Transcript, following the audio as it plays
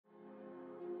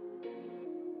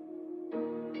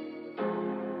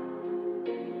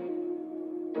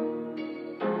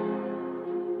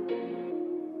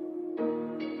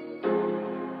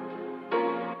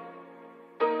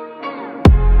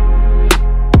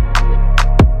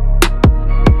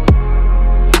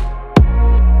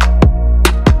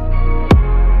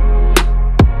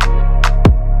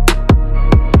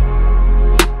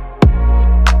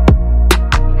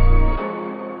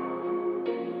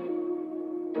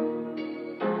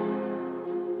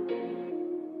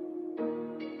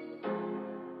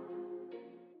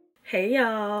Hey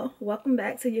y'all, welcome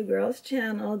back to your girl's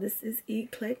channel. This is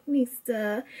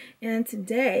EclecticNista, and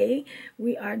today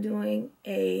we are doing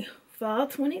a fall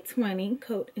 2020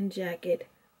 coat and jacket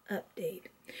update.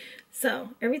 So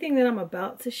everything that I'm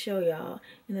about to show y'all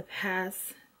in the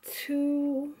past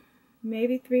 2,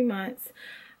 maybe 3 months,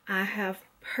 I have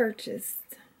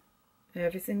purchased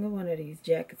every single one of these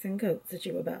jackets and coats that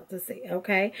you're about to see.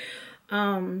 Okay,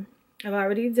 I've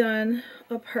already done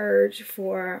a purge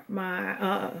for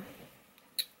my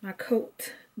my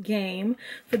coat game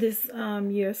for this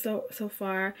year so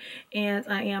far, and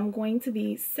I am going to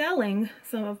be selling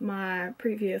some of my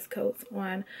previous coats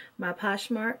on my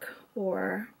Poshmark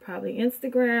or probably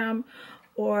Instagram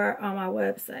or on my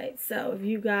website. So if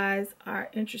you guys are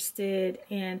interested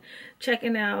in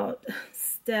checking out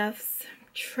Steph's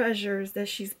treasures that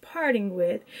she's parting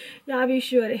with, y'all be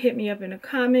sure to hit me up in the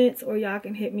comments, or y'all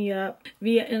can hit me up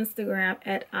via Instagram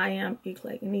at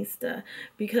IMovie,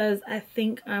 because I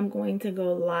think I'm going to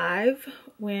go live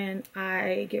when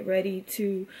I get ready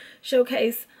to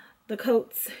showcase the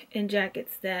coats and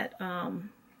jackets that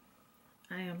I'm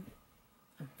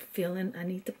feeling I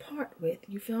need to part with.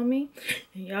 You feel me?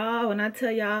 And y'all, when I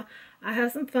tell y'all I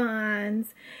have some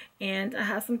finds and I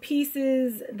have some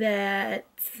pieces that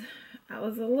I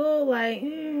was a little like,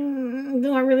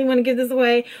 do I really want to give this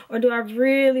away, or do I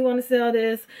really want to sell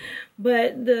this?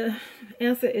 But the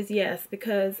answer is yes,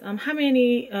 because how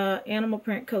many animal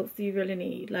print coats do you really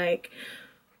need? Like,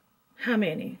 how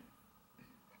many?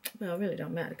 Well, it really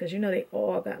don't matter, because you know they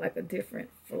all got like a different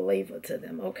flavor to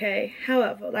them, okay?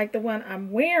 However, like the one I'm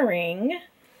wearing,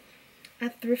 I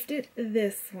thrifted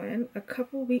this one a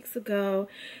couple weeks ago,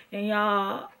 and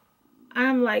y'all,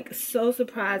 I'm like so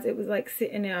surprised it was like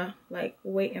sitting there like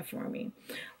waiting for me.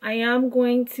 I am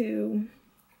going to,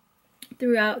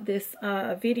 throughout this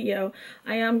video,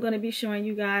 I am going to be showing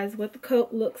you guys what the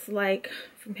coat looks like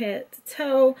from head to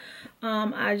toe.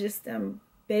 I just am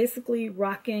basically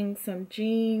rocking some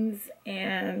jeans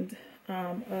and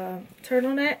a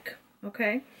turtleneck,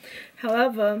 okay?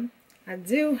 However, I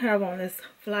do have on this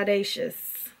flaudacious,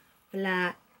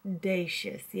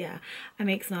 yeah, I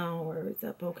make some words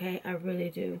up, okay? I really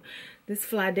do. This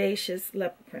flaudacious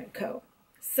leopard print coat.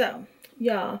 So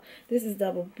y'all, this is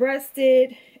double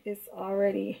breasted. It's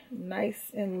already nice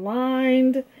and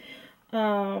lined.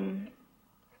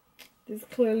 This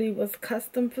clearly was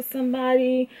custom for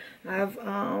somebody. I've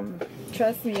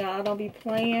trust me, y'all, I don't be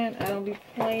playing. I don't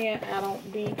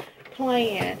be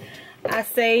playing. I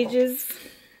sages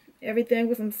everything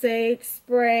with some sage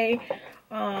spray.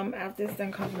 After it's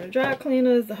done coming from the dry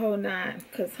cleaners, the whole 9.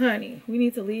 Because, honey, we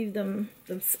need to leave them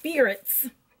spirits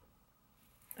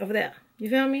over there. You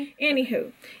feel me?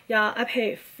 Anywho, y'all, I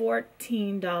paid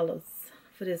 $14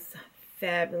 for this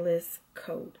fabulous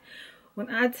coat. When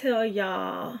I tell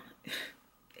y'all,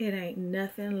 it ain't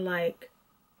nothing like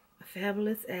a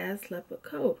fabulous ass leopard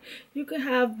coat. You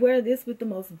can wear this with the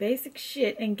most basic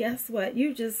shit, and guess what?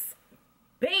 You just,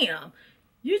 bam!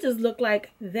 You just look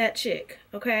like that chick,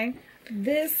 okay?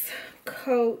 This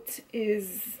coat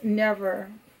is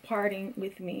never parting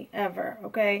with me, ever,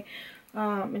 okay?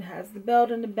 It has the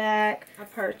belt in the back. I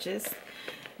purchased.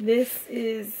 This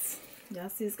is, y'all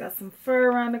see it's got some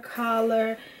fur around the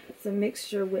collar. It's a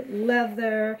mixture with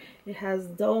leather. It has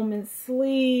dolman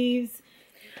sleeves.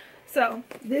 So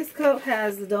this coat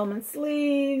has the dolman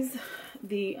sleeves,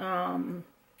 the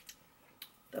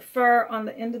fur on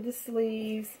the end of the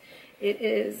sleeves. It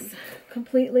is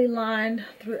completely lined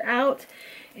throughout,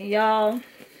 and y'all,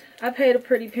 I paid a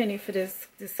pretty penny for this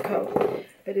coat,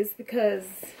 but it's because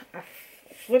I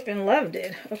flipping loved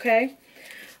it, okay?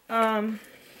 I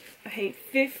paid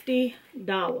 $50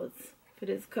 for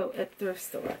this coat at the thrift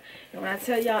store, and when I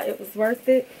tell y'all it was worth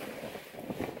it,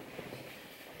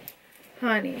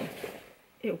 honey,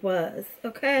 it was,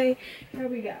 okay? Here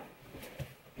we go.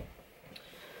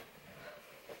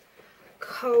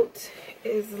 Coat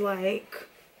is like,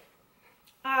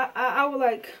 I would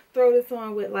like throw this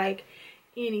on with like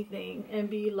anything and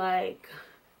be like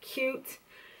cute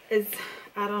as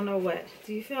I don't know what.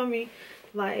 Do you feel me?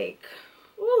 Like,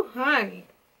 ooh, honey.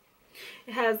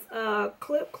 It has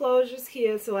clip closures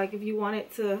here, so like if you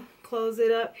wanted to close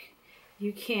it up,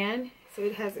 you can. So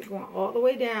it has it going all the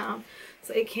way down,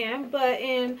 so it can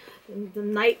button. The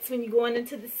nights when you're going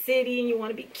into the city and you want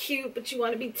to be cute but you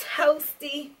want to be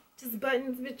toasty, just button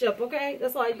this bitch up, okay?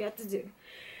 That's all you got to do.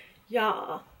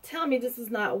 Y'all, tell me this is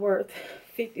not worth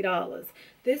 $50.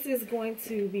 This is going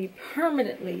to be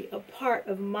permanently a part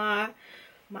of my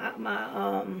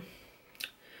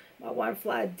One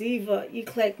Fly Diva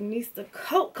EclecticNista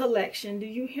coat collection. Do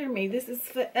you hear me? This is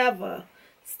forever.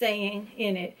 staying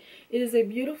in it. It is a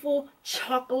beautiful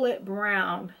chocolate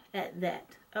brown at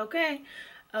that. Okay,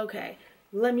 okay,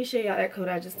 let me show y'all that coat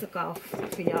I just took off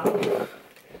for y'all.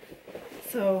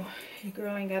 So your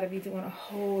girl ain't gotta be doing a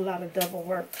whole lot of double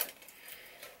work,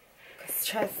 cause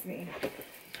trust me,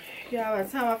 y'all, by the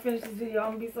time I finish this video,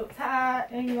 I'm gonna be so tired,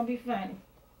 it ain't gonna be funny.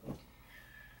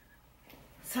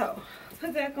 So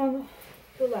put that on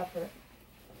the leopard.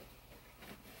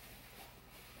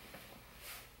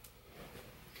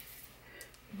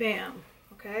 Bam.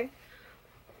 Okay,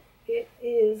 it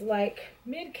is like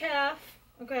mid-calf.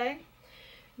 Okay,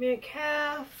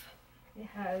 mid-calf. It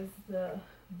has the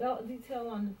belt detail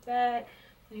on the back,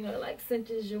 you know, it like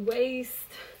cinches your waist.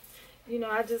 You know,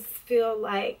 I just feel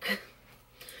like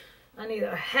I need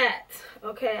a hat.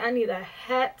 Okay, I need a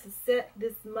hat to set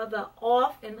this mother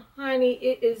off, and honey,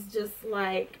 it is just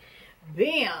like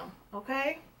bam.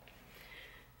 Okay,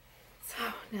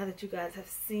 so now that you guys have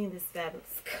seen this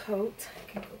fabulous coat,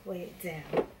 I can go lay it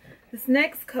down. This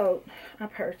next coat I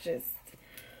purchased,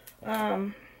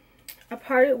 I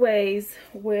parted ways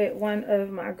with one of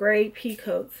my gray pea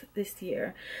coats this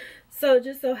year. So it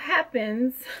just so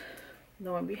happens,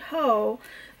 lo and behold,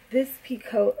 this pea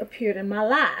coat appeared in my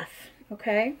life.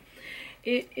 Okay,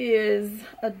 it is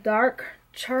a dark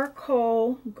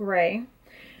charcoal gray.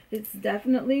 It's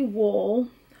definitely wool.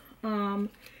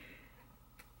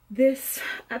 This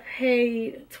I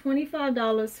paid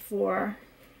 $25 for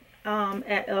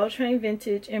at L Train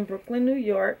Vintage in Brooklyn, New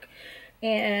York.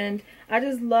 And I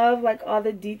just love like all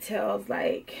the details.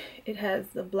 Like it has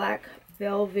the black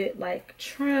velvet like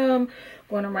trim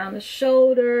going around the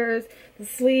shoulders, the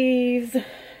sleeves,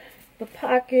 the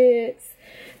pockets.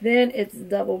 Then it's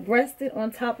double breasted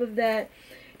on top of that,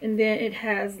 and then it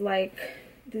has like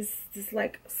this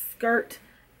like skirt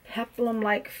peplum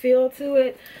like feel to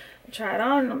it. I'll try it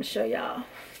on and I'm gonna show y'all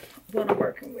what I'm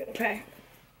working with. Okay,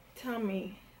 tell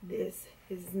me this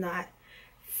is not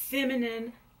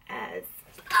feminine as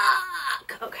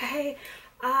fuck. Okay,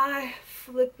 I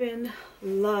flippin'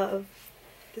 love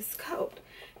this coat,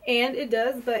 and it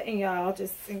does button, y'all,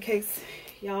 just in case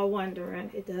y'all wondering.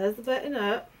 It does button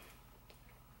up.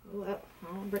 Well,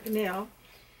 I don't break a nail.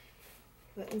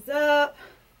 Buttons up.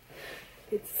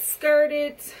 It's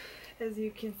skirted, as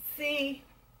you can see.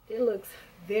 It looks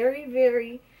very,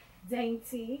 very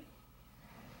dainty.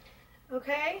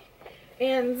 Okay,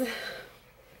 and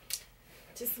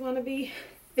just want to be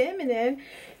feminine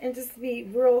and just be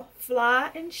real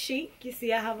fly and chic. You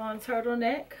see I have on a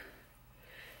turtleneck.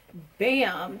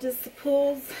 Bam, just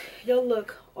pulls your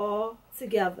look all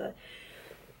together.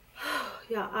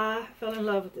 Y'all, I fell in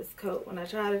love with this coat when I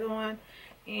tried it on,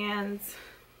 and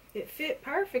it fit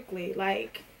perfectly.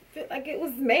 Like, fit like it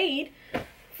was made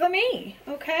for me.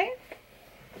 Okay,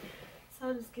 so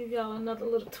I'll just give y'all another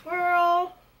little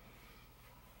twirl,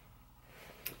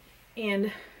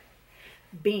 and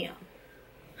bam.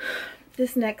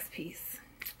 This next piece,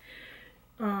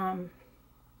 some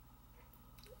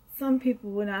people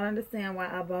will not understand why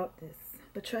I bought this,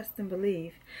 but trust and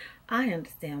believe, I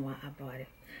understand why I bought it.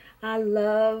 I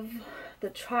love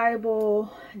the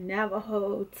tribal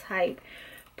Navajo type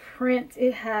print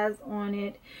it has on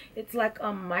it. It's like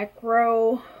a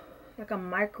microfiber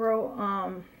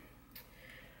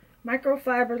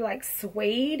like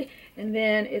suede, and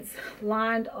then it's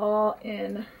lined all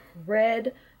in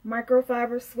red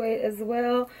microfiber suede as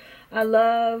well. I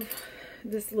love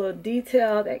this little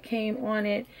detail that came on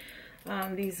it.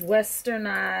 These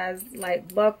westernized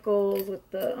like buckles with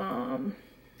the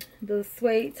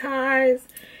suede ties,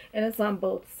 and it's on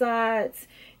both sides.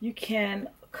 You can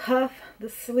cuff the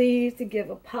sleeves to give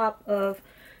a pop of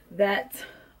that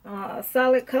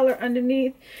solid color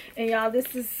underneath. And y'all,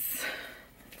 this is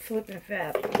flipping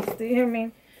fabulous. Do you hear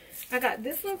me? I got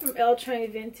this one from L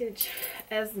Train Vintage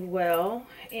as well,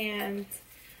 and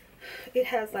it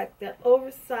has like that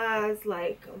oversized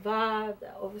like vibe,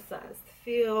 that oversized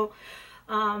feel.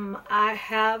 I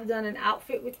have done an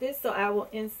outfit with this, so I will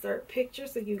insert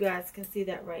pictures so you guys can see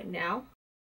that right now.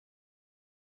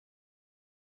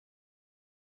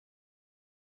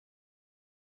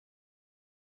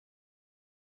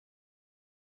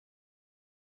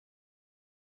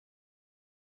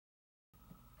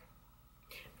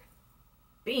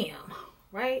 Bam,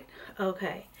 right?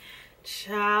 Okay,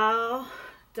 child,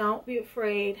 don't be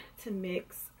afraid to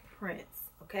mix prints.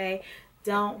 Okay,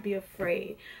 don't be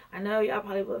afraid. I know y'all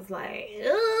probably was like,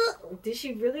 ugh, did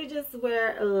she really just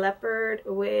wear a leopard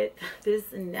with this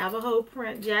Navajo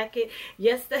print jacket?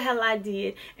 Yes, the hell I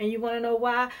did. And you want to know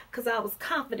why? Because I was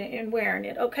confident in wearing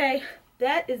it. Okay,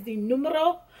 that is the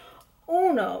numero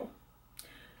uno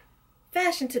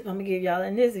fashion tip I'm gonna give y'all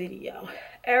in this video.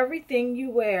 Everything you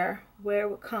wear, wear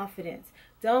with confidence.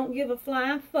 Don't give a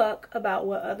flying fuck about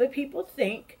what other people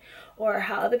think or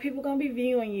how other people gonna be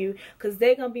viewing you, because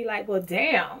they're gonna be like, well,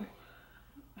 damn,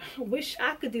 wish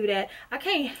I could do that. I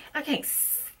can't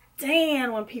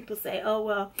stand when people say, oh,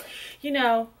 well, you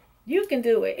know, you can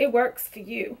do it. It works for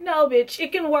you. No, bitch,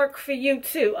 it can work for you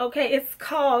too. Okay, it's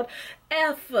called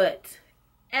effort.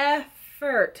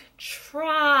 Effort.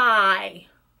 Try.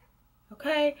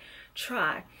 Okay,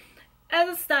 try. As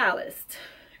a stylist,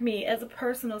 me as a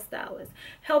personal stylist,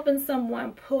 helping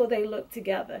someone pull their look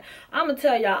together, I'm gonna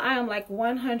tell y'all, I am like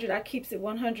 100. I keeps it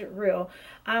 100 real.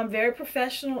 I'm very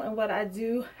professional in what I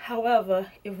do. However,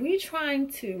 if we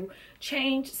trying to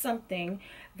change something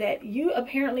that you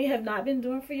apparently have not been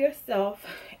doing for yourself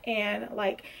and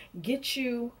like get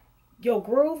you your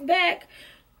groove back,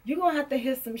 you're gonna have to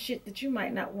hear some shit that you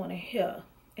might not want to hear.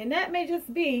 And that may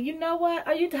just be, you know what?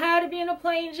 Are you tired of being a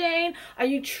plain Jane? Are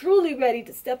you truly ready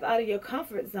to step out of your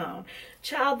comfort zone?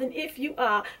 Child, then if you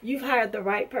are, you've hired the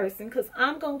right person, because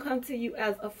I'm going to come to you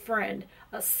as a friend,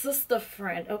 a sister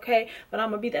friend, okay? But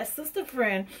I'm going to be that sister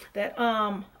friend that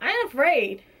I ain't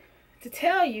afraid to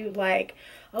tell you, like,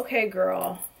 okay,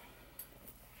 girl,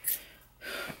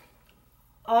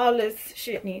 all this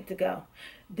shit needs to go.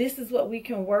 This is what we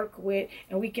can work with,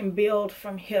 and we can build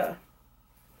from here.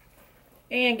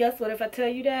 And guess what? If I tell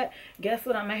you that, guess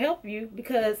what? I'm going to help you,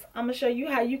 because I'm going to show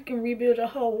you how you can rebuild your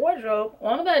whole wardrobe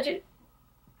on a budget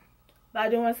by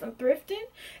doing some thrifting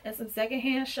and some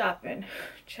secondhand shopping.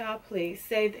 Child, please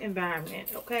save the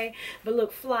environment, okay? But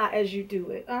look fly as you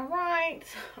do it. All right?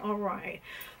 All right.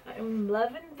 I am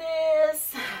loving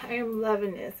this. I am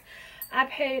loving this. I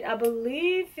paid, I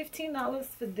believe, $15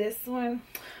 for this one,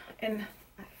 and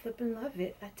I flipping love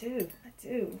it. I do. I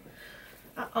do.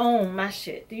 I own my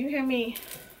shit. Do you hear me?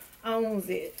 Owns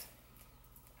it.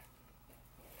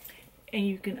 And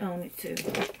you can own it too.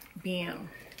 Bam.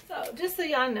 So just so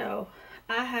y'all know,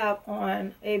 I have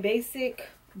on a basic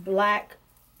black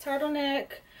turtleneck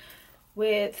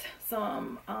with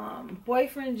some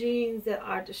boyfriend jeans that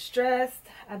are distressed.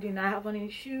 I do not have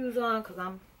any shoes on because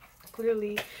I'm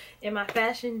clearly in my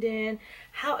fashion den.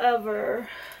 However,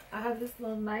 I have this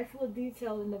little nice little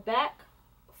detail in the back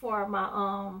for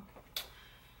my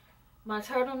my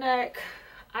turtleneck.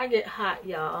 I get hot,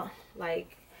 y'all,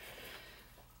 like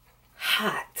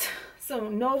hot. So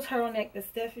no turtleneck that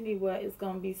Stephanie wear is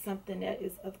going to be something that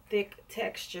is of thick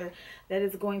texture that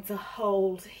is going to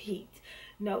hold heat.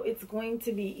 No, it's going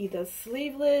to be either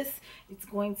sleeveless, it's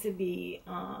going to be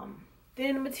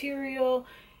thin material,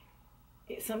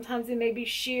 sometimes it may be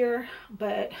sheer,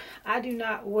 but I do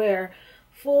not wear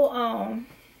full on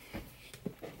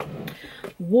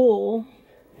wool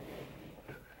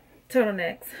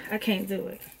turtlenecks. I can't do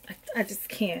it. I just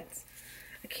can't.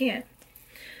 I can't.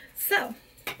 So,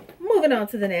 moving on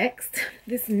to the next.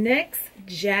 This next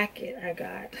jacket I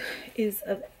got is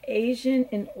of Asian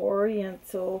and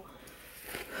Oriental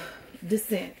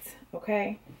descent,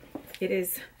 okay? It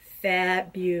is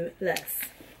fabulous.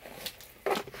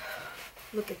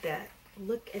 Look at that.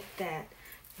 Look at that.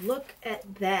 Look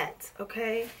at that,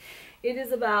 okay? It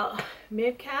is about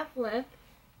mid-calf length,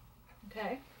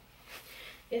 okay?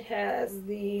 It has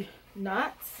the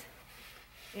knots,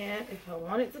 and if I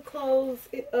wanted to close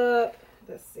it up,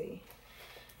 let's see.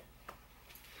 I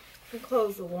can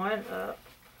close the one up.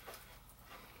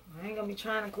 I ain't gonna be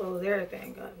trying to close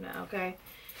everything up now, okay?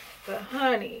 But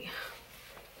honey,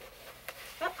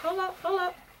 oh, hold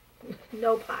up.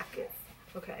 No pockets,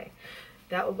 okay?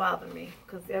 That would bother me,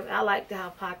 because I like to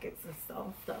have pockets and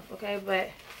stuff, okay? But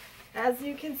as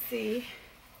you can see,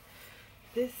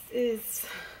 this is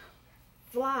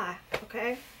fly,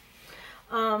 okay?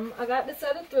 I got this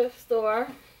at a thrift store.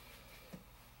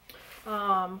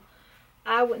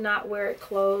 I would not wear it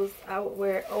closed. I would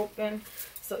wear it open,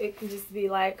 so it can just be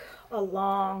like a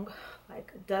long,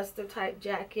 like duster type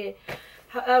jacket.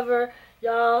 However,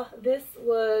 y'all, this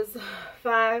was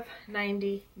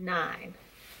 $5.99.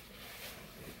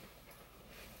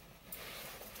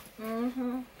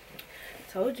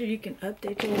 Told you you can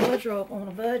update your wardrobe on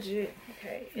a budget.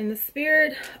 Okay, in the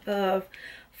spirit of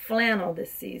flannel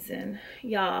this season,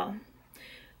 y'all,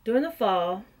 during the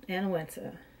fall and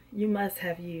winter, you must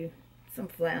have you some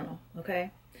flannel, okay?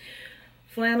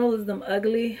 Flannel is them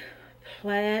ugly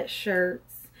plaid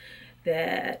shirts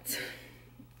that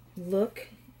look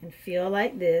and feel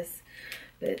like this,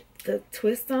 but the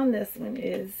twist on this one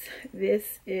is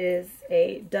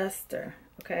a duster,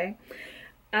 okay?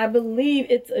 I believe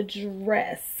it's a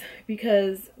dress,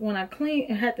 because when I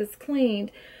had this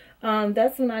cleaned,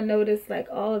 that's when I noticed like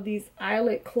all of these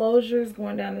eyelet closures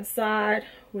going down the side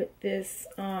with this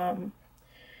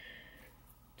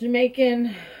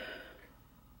Jamaican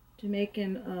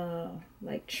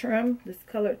like trim, this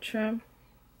colored trim,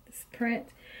 this print.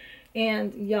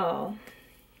 And y'all,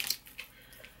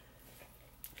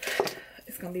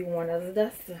 it's gonna be worn as a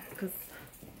duster because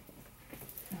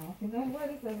I don't think I'm wear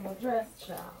this as my dress,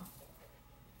 child.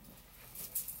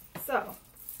 So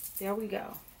there we go.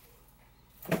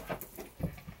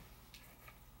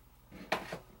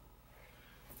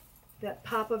 That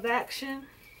pop of action,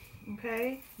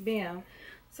 okay, bam.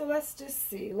 So let's just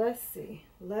see, let's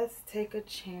take a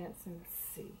chance and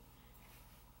see.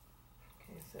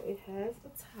 Okay, so it has a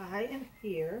tie in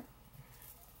here.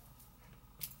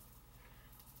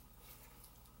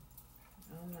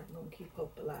 I'm not gonna keep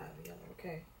hope alive, y'all,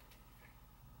 okay?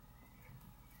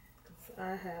 Because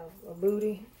I have a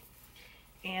booty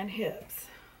and hips.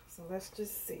 So let's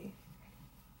just see.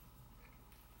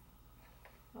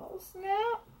 Oh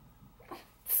snap.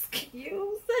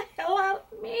 Excuse the hell out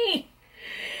of me.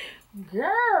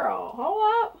 Girl, hold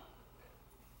up.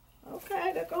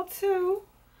 Okay, there go 2.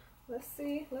 Let's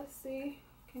see.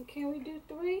 Can we do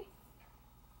 3?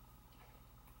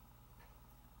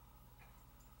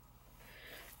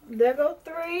 There go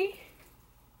 3.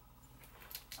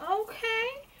 Okay.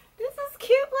 This is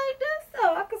cute like this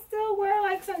though. I could still wear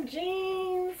like some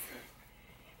jeans.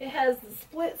 It has the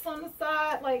splits on the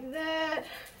side like that.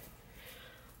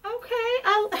 Okay,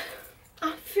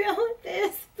 I'm feeling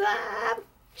this vibe,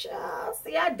 child.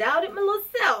 See, I doubted my little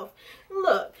self.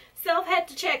 Look, self had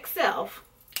to check self.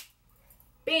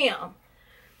 Bam.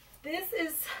 This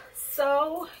is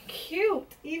so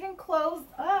cute, even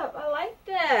closed up. I like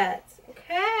that.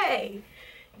 Okay,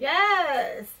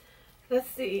 yes. Let's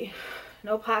see.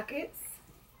 No pockets.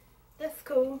 That's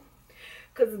cool.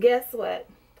 Because guess what?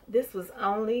 This was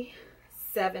only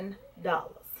 $7.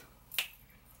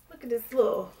 Look at this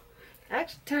little,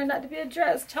 actually turned out to be a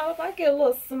dress. Child, if I get a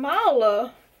little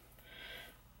smaller.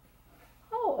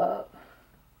 Hold up.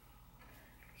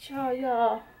 Child,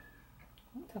 y'all.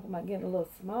 I'm talking about getting a little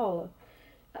smaller.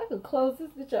 I could close this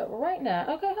bitch up right now.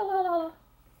 Okay, hold on.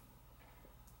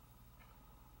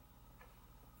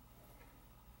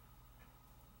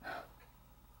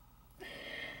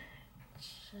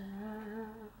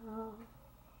 Child.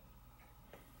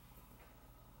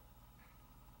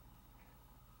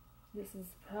 This is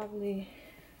probably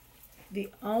the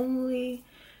only,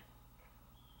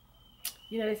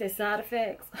 you know, they say side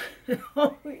effects. The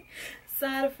only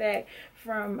side effect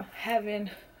from having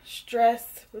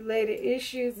stress related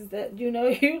issues is that, you know,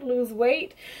 you lose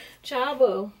weight. Child,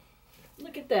 boo.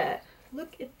 Look at that.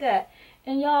 Look at that.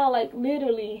 And y'all, like,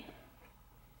 literally,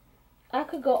 I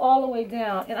could go all the way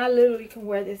down and I literally can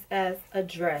wear this as a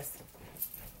dress.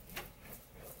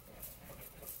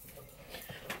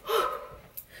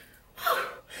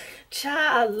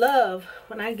 Child, I love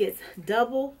when I get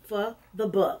double for the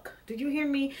buck. Did you hear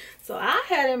me? So I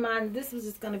had in mind this was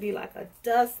just going to be like a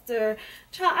duster.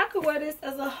 Child, I could wear this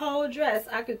as a whole dress.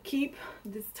 I could keep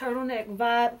this turtleneck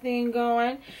vibe thing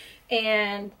going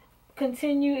and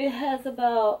continue. It has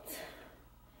about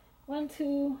 1,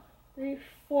 2, 3,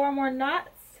 4 more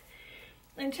knots.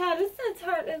 And child, this is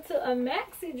turned into a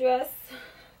maxi dress.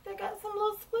 They got some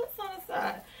little splits on the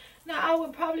side. Now, I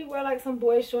would probably wear like some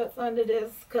boy shorts under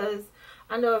this because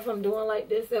I know if I'm doing like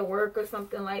this at work or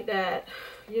something like that,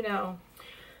 you know,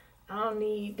 I don't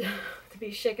need to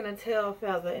be shaking a tail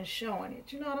feather and showing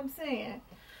it. You know what I'm saying?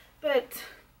 But,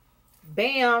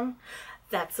 bam,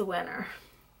 that's a winner.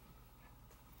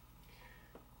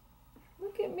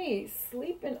 Look at me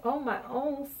sleeping on my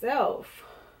own self.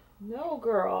 No,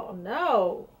 girl,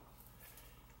 no.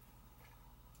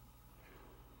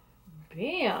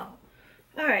 Bam.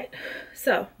 All right,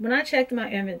 so when I checked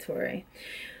my inventory,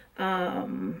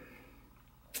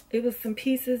 it was some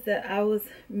pieces that I was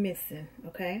missing,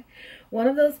 okay? One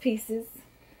of those pieces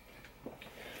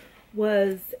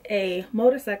was a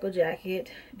motorcycle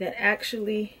jacket that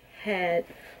actually had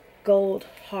gold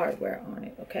hardware on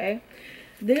it, okay?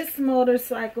 This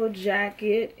motorcycle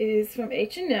jacket is from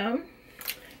H&M.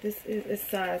 This is a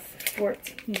size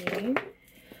 14.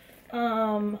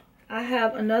 I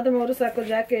have another motorcycle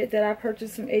jacket that I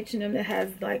purchased from H&M that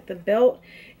has like the belt,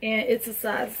 and it's a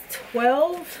size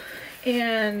 12,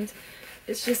 and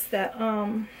it's just that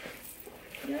y'all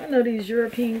know these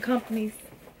European companies.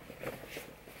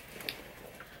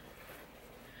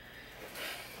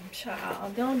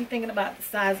 Child, don't be thinking about the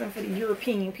sizing for the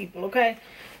European people, okay?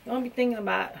 Don't be thinking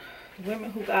about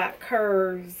women who got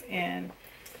curves and,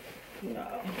 you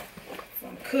know,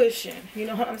 some cushion, you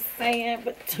know what I'm saying?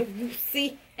 But do you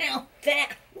see how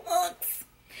that looks?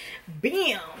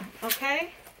 Bam,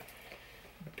 okay?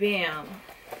 Bam.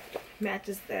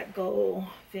 Matches that gold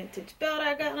vintage belt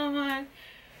I got on.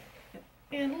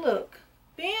 And look,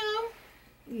 bam,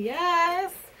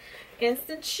 yes,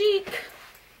 instant chic.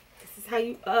 This is how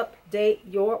you update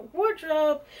your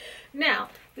wardrobe. Now,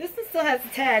 this one still has a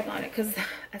tag on it because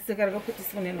I still gotta go put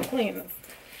this one in the cleaners.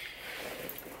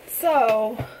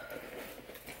 So,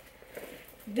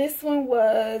 this one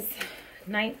was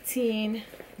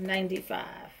 $19.95.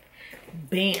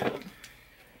 Bam.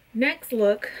 Next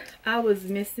look, I was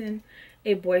missing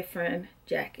a boyfriend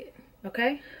jacket.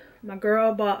 Okay, my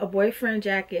girl bought a boyfriend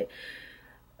jacket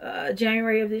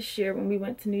January of this year when we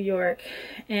went to New York,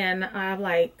 and I'm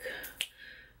like,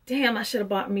 damn, I should have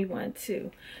bought me one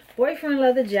too. Boyfriend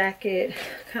leather jacket,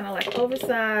 kind of like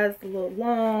oversized, a little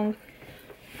long.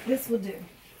 This will do.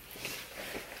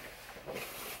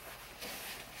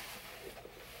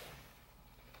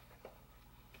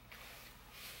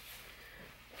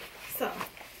 So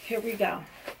here we go.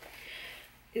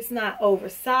 It's not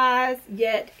oversized,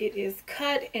 yet it is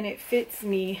cut and it fits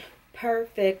me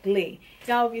perfectly.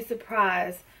 Y'all will be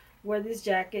surprised where this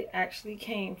jacket actually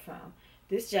came from.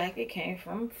 This jacket came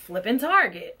from flipping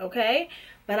Target, okay?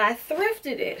 But I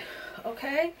thrifted it,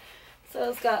 okay? So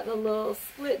it's got the little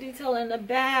split detail in the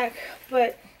back,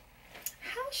 but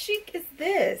how chic is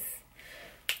this?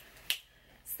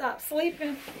 Stop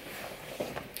sleeping.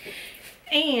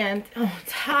 And on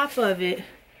top of it,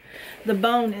 the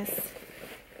bonus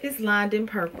is lined in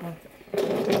purple.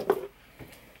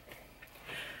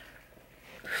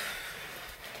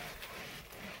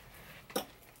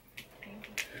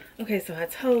 Okay, so I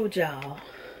told y'all,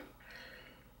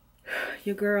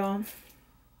 your girl,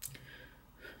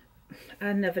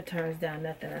 I never turns down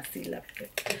nothing I see left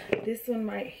it. This one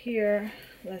right here,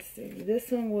 let's see,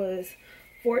 this one was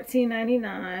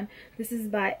 $14.99. This is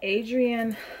by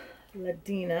Adrienne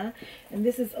Ladina, and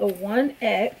this is a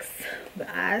 1X, but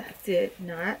I did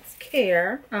not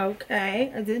care.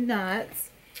 Okay, I did not.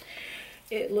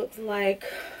 It looks like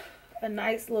a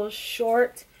nice little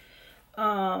short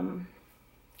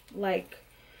like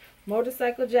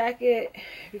motorcycle jacket,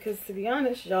 because to be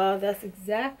honest, y'all, that's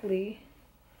exactly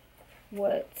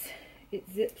what it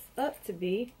zips up to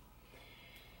be.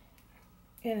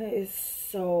 And it is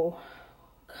so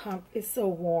it's so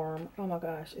warm. Oh my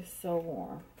gosh, it's so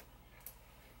warm.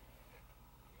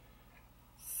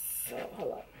 So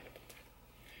hold up,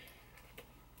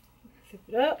 zip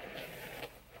it up.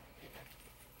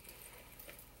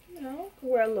 You know,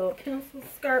 wear a little pencil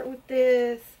skirt with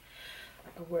this. I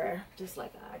could wear just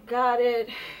like I got it,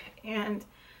 and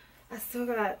I still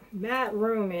got mad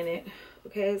room in it.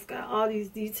 Okay, it's got all these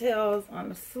details on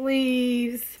the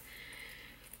sleeves,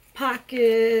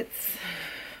 pockets.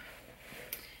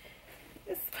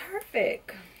 It's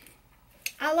perfect.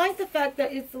 I like the fact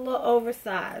that it's a little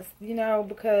oversized, you know,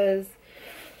 because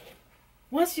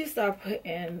once you start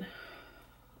putting,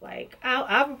 like,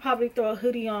 I would probably throw a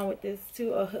hoodie on with this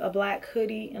too, a black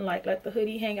hoodie, and like let the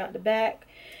hoodie hang out the back,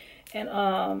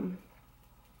 and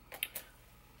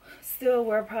still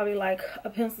wear probably like a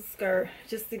pencil skirt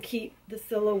just to keep the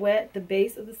silhouette, the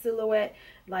base of the silhouette,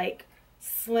 like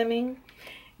slimming.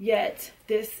 Yet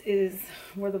this is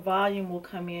where the volume will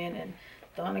come in, and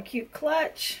throw on a cute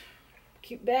clutch,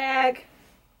 cute bag,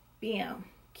 bam,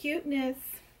 cuteness.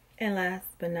 And last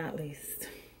but not least,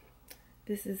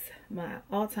 this is my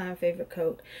all-time favorite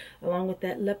coat, along with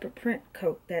that leopard print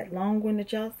coat, that long one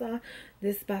that y'all saw.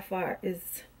 This by far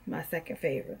is my second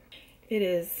favorite. It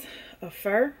is a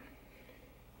fur,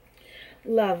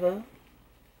 leather,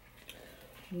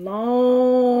 long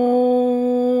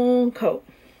coat,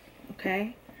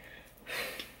 okay?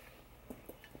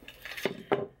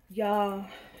 Y'all,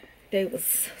 they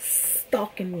was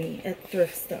stalking me at the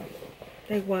thrift store.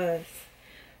 They was.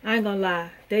 I ain't gonna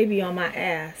lie, they be on my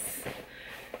ass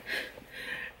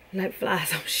like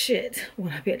flies on shit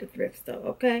when I be at the thrift store,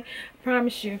 okay? I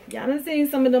promise you. Y'all done seen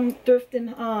some of them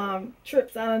thrifting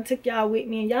trips I done took y'all with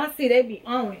me, and y'all see they be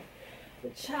on it.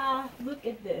 But child, look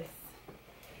at this.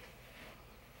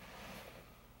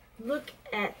 Look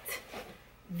at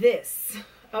this,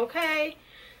 okay?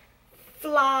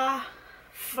 Fly,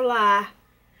 fly,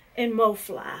 and mo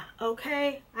fly,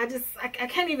 okay? I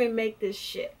can't even make this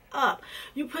shit up.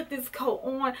 You put this coat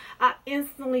on, I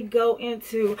instantly go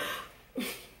into,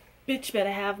 bitch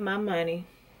better have my money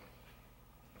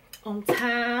on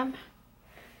time,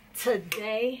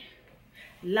 today,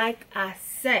 like I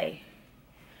say.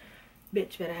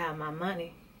 Bitch better have my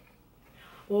money,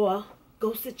 or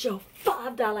go sit your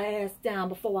 $5 ass down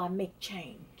before I make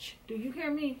change. Do you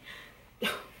hear me?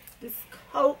 This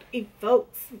coat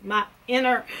evokes my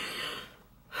inner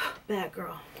bad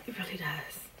girl. It really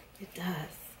does. It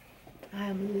does. I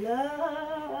am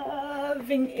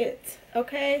loving it.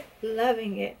 Okay?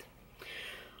 Loving it.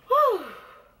 Whew.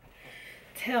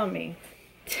 tell me.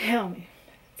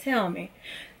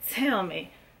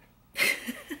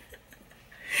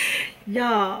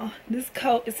 Y'all, this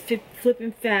coat is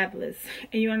flipping fabulous.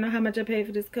 And you wanna know how much I paid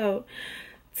for this coat?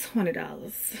 $20.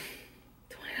 $20.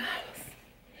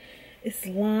 It's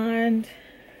lined.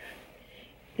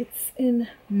 It's in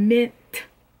mint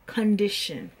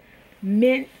condition.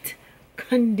 Mint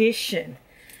condition.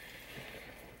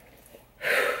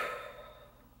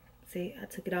 See, I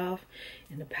took it off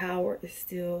and the power is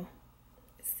still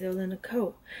in the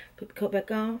coat. Put the coat back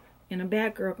on and a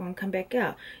bad girl gonna come back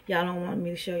out. Y'all don't want me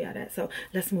to show y'all that. So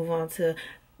let's move on to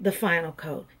the final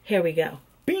coat. Here we go.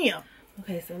 Bam!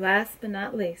 Okay, so last but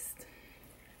not least,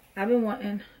 I've been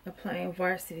wanting a plain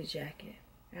varsity jacket.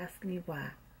 Ask me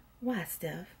why. Why,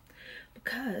 Steph?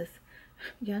 Because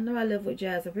y'all know I live with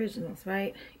Jazz Originals,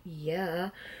 right?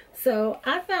 Yeah. So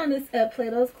I found this at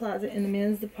Plato's Closet in the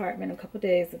men's department a couple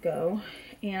days ago,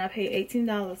 and I paid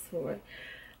 $18 for it.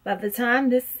 By the time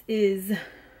this is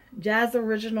Jazz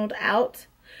Originaled out,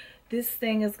 this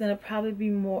thing is gonna probably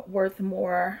be worth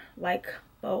more, like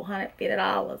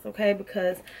 $450, okay?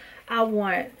 Because I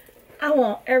want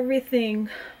everything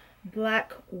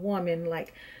black woman,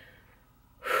 like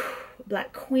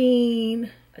black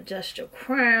queen, adjust your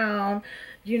crown,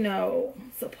 you know,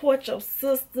 support your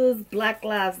sisters, Black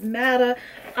Lives Matter.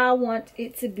 I want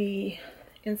it to be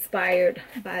inspired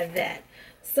by that.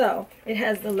 So it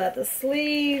has the leather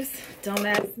sleeves. Don't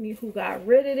ask me who got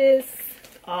rid of this.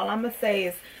 All I'm gonna say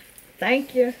is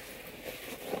thank you.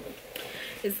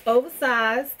 It's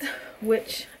oversized,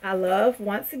 which I love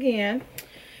once again,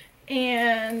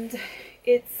 and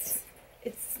it's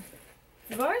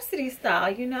varsity style,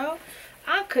 you know.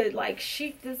 I could like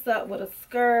chic this up with a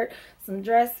skirt, some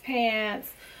dress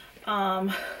pants,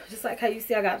 just like how you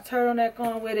see I got a turtleneck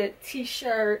on with it,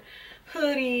 t-shirt,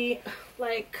 hoodie.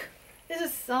 Like, there's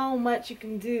just so much you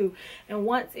can do. And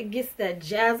once it gets that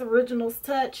Jazz Originals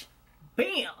touch,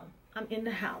 bam, I'm in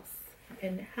the house. I'm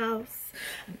in the house.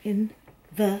 I'm in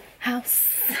the house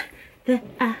that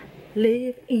I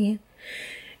live in.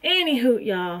 Anywho,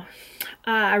 y'all,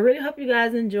 I really hope you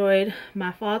guys enjoyed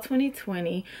my fall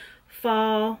 2020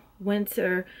 fall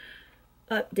winter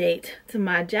update to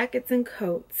my jackets and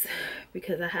coats,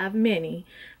 because I have many.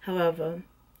 However,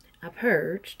 I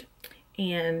purged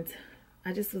and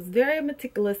I just was very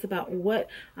meticulous about what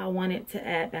I wanted to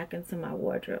add back into my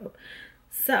wardrobe.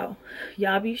 So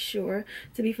y'all be sure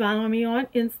to be following me on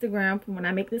Instagram for when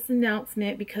I make this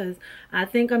announcement, because I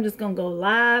think I'm just gonna go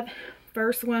live.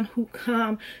 First one who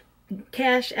come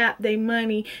cash app they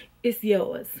money, it's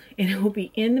yours, and it will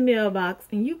be in the mailbox,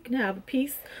 and you can have a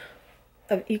piece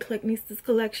of EclecticNista's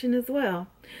collection as well.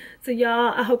 So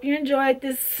y'all, I hope you enjoyed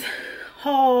this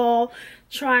haul,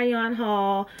 try on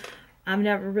haul. I've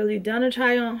never really done a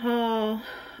try on haul,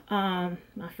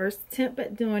 my first attempt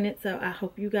at doing it, so I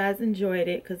hope you guys enjoyed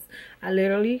it, because I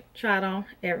literally tried on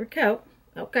every coat.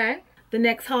 Okay, the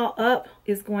next haul up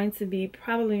is going to be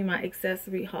probably my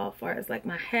accessory haul, as far as like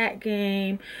my hat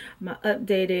game, my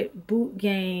updated boot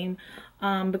game,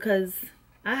 because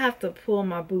I have to pull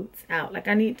my boots out. Like,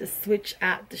 I need to switch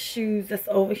out the shoes that's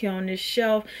over here on this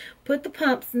shelf, put the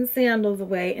pumps and sandals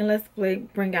away, and let's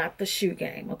bring out the shoe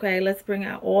game. Okay, let's bring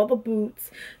out all the boots.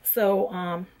 So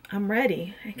I'm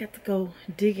ready. I got to go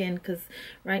dig in, because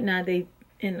right now they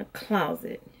in the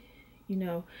closet, you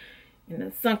know, in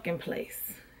the sunken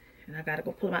place. And I gotta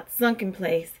go pull them out the sunken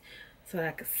place so that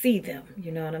I can see them,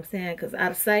 you know what I'm saying? Because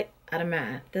out of sight, out of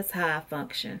mind. That's how I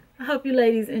function. I hope you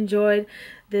ladies enjoyed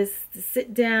this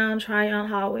sit down, try on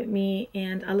haul with me,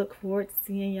 and I look forward to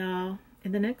seeing y'all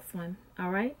in the next one. All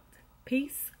right?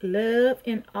 Peace, love,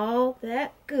 and all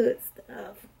that good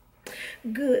stuff.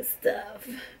 Good stuff.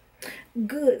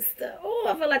 Good stuff. Oh,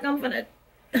 I feel like I'm gonna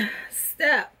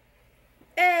step.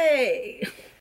 Hey!